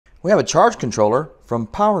We have a charge controller from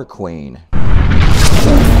PowerQueen.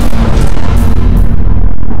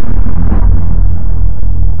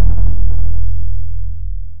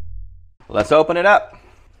 Let's open it up.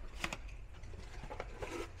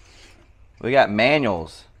 We got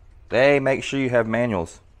manuals. They make sure you have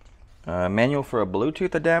manuals. A manual for a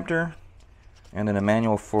Bluetooth adapter, and then a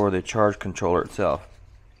manual for the charge controller itself.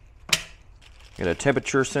 Get a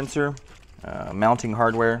temperature sensor, mounting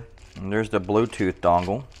hardware, and there's the Bluetooth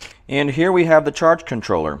dongle. And here we have the charge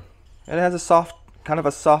controller. It has a soft, kind of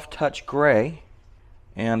a soft touch gray,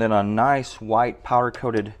 and then a nice white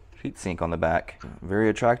powder-coated heatsink on the back. Very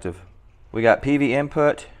attractive. We got PV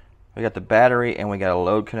input, we got the battery, and we got a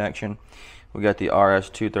load connection. We got the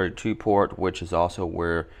RS-232 port, which is also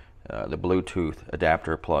where the Bluetooth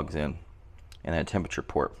adapter plugs in, and a temperature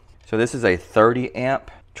port. So this is a 30 amp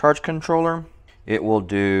charge controller. It will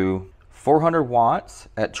do 400 watts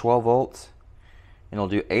at 12 volts, and it'll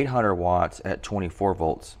do 800 watts at 24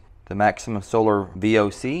 volts. The maximum solar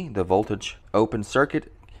VOC, the voltage open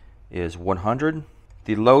circuit, is 100.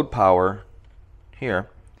 The load power here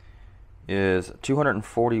is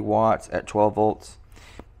 240 watts at 12 volts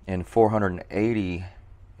and 480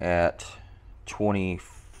 at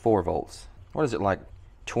 24 volts. What is it, like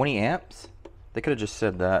 20 amps? They could have just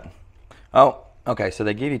said that. Oh, okay, so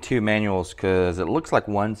they give you two manuals because it looks like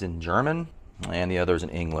one's in German and the other's in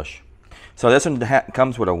English. So this one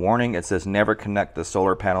comes with a warning. It says never connect the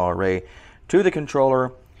solar panel array to the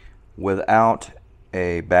controller without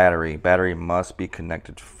a battery. Battery must be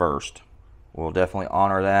connected first. We'll definitely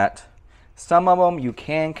honor that. Some of them you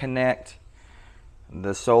can connect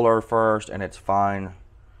the solar first and it's fine,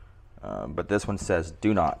 but this one says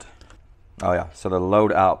do not. Oh yeah, so the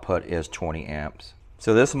load output is 20 amps.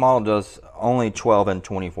 So this model does only 12 and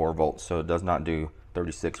 24 volts, so it does not do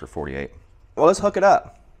 36 or 48. Well, let's hook it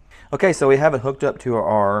up. Okay, so we have it hooked up to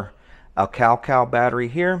our Alcalcal battery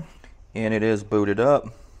here, and it is booted up.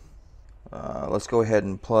 Let's go ahead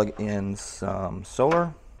and plug in some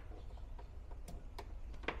solar.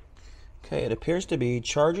 Okay, it appears to be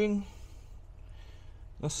charging.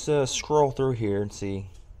 Let's scroll through here and see.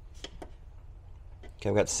 Okay,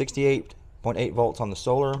 we've got 68.8 volts on the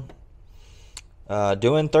solar.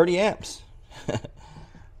 Doing 30 amps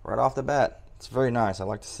right off the bat. It's very nice. I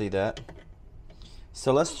like to see that.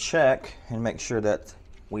 So let's check and make sure that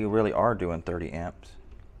we really are doing 30 amps.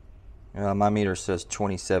 My meter says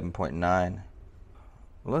 27.9.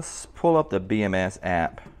 Let's pull up the BMS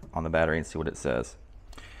app on the battery and see what it says.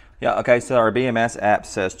 Yeah, okay, so our BMS app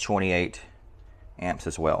says 28 amps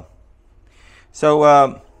as well. So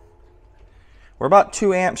we're about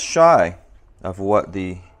 2 amps shy of what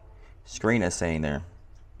the screen is saying there.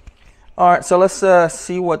 All right, so let's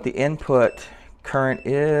see what the input current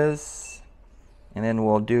is, and then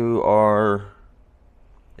we'll do our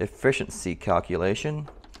efficiency calculation.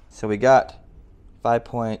 So we got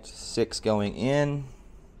 5.6 going in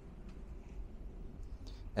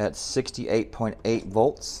at 68.8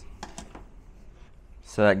 volts.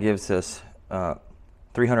 So that gives us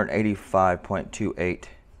 385.28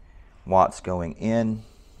 watts going in,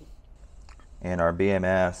 and our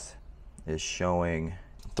BMS is showing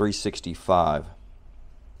 365.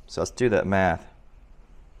 So let's do that math.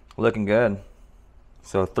 Looking good.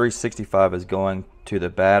 So 365 is going to the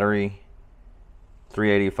battery,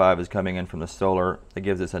 385 is coming in from the solar. That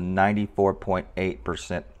gives us a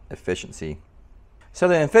 94.8% efficiency. So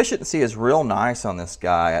the efficiency is real nice on this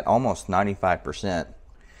guy at almost 95%.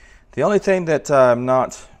 The only thing that I'm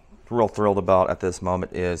not real thrilled about at this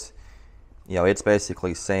moment is, you know, it's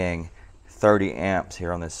basically saying 30 amps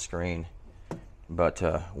here on this screen, but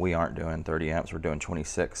we aren't doing 30 amps, we're doing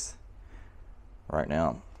 26 right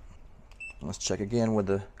now. Let's check again with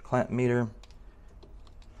the clamp meter.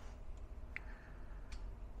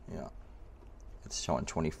 Yeah, it's showing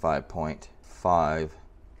 25.5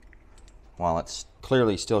 while it's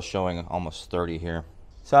clearly still showing almost 30 here.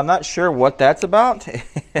 So I'm not sure what that's about.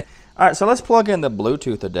 All right, so let's plug in the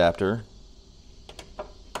Bluetooth adapter.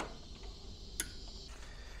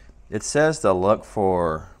 It says to look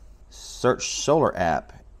for search solar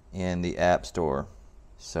app in the App Store.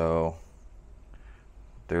 So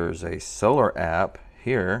there's a solar app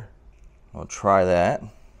here. I'll try that.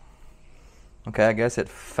 Okay, I guess it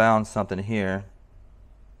found something here.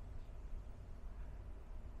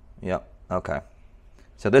 Yep, okay.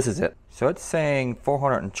 So this is it. So it's saying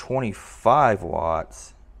 425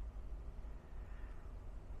 watts,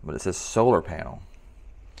 but it says solar panel.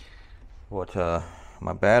 What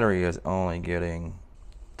my battery is only getting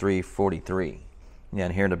 343. Yeah,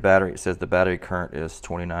 and here in the battery it says the battery current is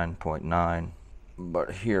 29.9,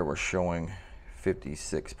 but here we're showing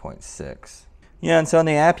 56.6. Yeah, and so in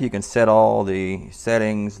the app you can set all the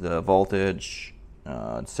settings, the voltage,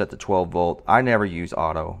 set the 12 volt. I never use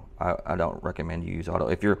auto. I don't recommend you use auto.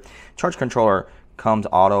 If your charge controller comes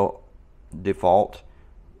auto default,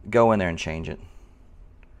 go in there and change it.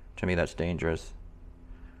 To me, that's dangerous.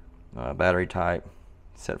 Battery type,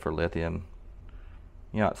 set for lithium.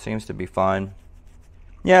 Yeah, it seems to be fine.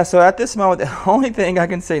 Yeah, so at this moment, the only thing I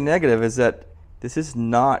can say negative is that this is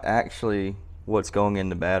not actually what's going in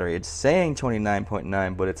the battery. It's saying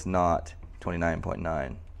 29.9, but it's not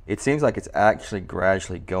 29.9. It seems like it's actually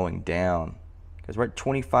gradually going down because we're at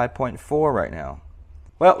 25.4 right now.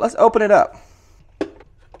 Well, let's open it up.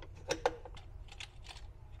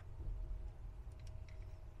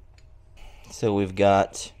 So we've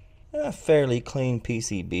got a fairly clean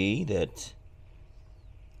PCB that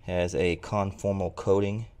has a conformal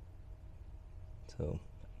coating, so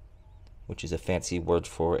which is a fancy word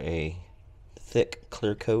for a thick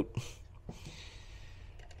clear coat.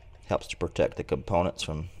 Helps to protect the components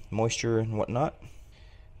from moisture and whatnot.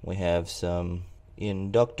 We have some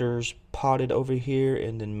inductors potted over here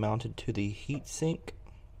and then mounted to the heat sink.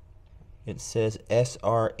 It says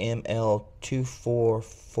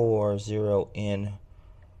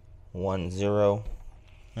SRML2440N10.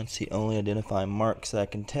 That's the only identifying marks I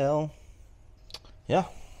can tell. Yeah,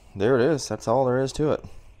 there it is. That's all there is to it.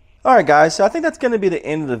 Alright guys, so I think that's going to be the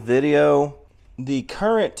end of the video. The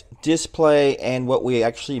current display and what we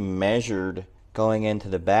actually measured going into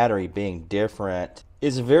the battery being different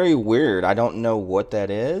is very weird. I don't know what that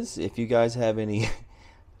is. If you guys have any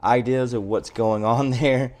ideas of what's going on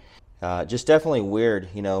there, just definitely weird.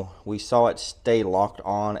 You know, we saw it stay locked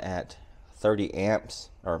on at 30 amps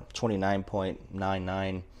or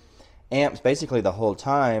 29.99 amps basically the whole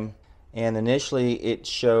time, and initially it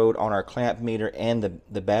showed on our clamp meter and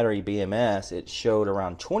the battery BMS, it showed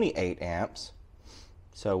around 28 amps,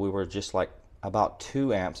 so we were just like about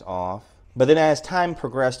 2 amps off. But then as time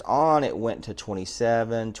progressed on, it went to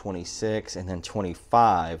 27, 26, and then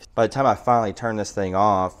 25. By the time I finally turned this thing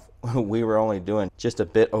off, we were only doing just a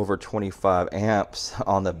bit over 25 amps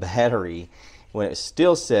on the battery when it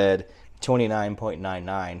still said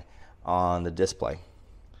 29.99 on the display.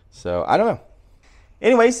 So I don't know.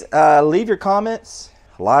 Anyways, leave your comments,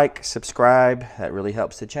 like, subscribe. That really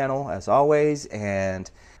helps the channel as always,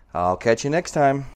 and I'll catch you next time.